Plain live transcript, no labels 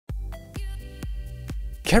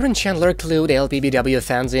Caryn Chandler clued LPBW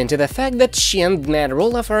fans into the fact that she and Matt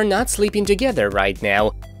Roloff are not sleeping together right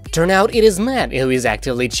now. Turn out it is Matt who is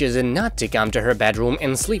actively choosing not to come to her bedroom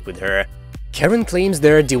and sleep with her. Caryn claims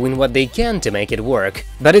they're doing what they can to make it work,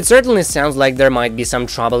 but it certainly sounds like there might be some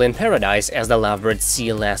trouble in paradise as the lovebirds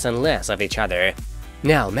see less and less of each other.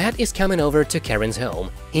 Now, Matt is coming over to Caryn's home.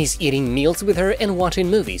 He's eating meals with her and watching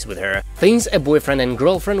movies with her, things a boyfriend and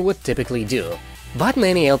girlfriend would typically do. But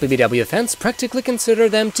many LPBW fans practically consider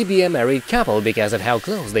them to be a married couple because of how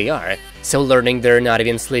close they are, so learning they're not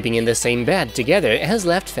even sleeping in the same bed together has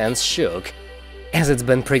left fans shook. As it's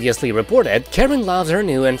been previously reported, Caryn loves her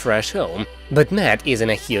new and fresh home, but Matt isn't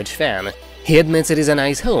a huge fan. He admits it is a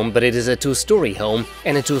nice home, but it is a two-story home,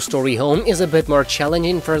 and a two-story home is a bit more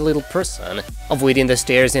challenging for a little person. Avoiding the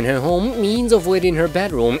stairs in her home means avoiding her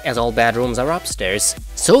bedroom, as all bedrooms are upstairs,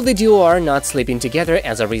 so the duo are not sleeping together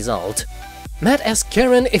as a result. Matt asked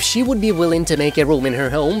Caryn if she would be willing to make a room in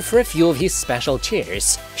her home for a few of his special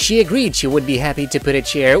chairs. She agreed she would be happy to put a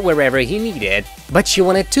chair wherever he needed, but she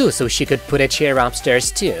wanted two so she could put a chair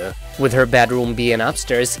upstairs too. With her bedroom being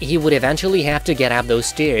upstairs, he would eventually have to get up those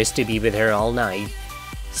stairs to be with her all night.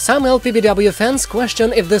 Some LPBW fans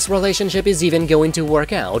question if this relationship is even going to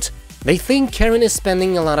work out. They think Caryn is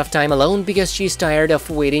spending a lot of time alone because she's tired of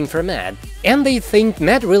waiting for Matt, and they think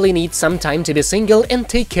Matt really needs some time to be single and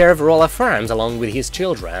take care of Roloff Farms along with his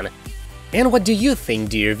children. And what do you think,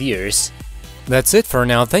 dear viewers? That's it for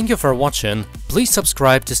now, thank you for watching, please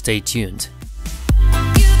subscribe to stay tuned.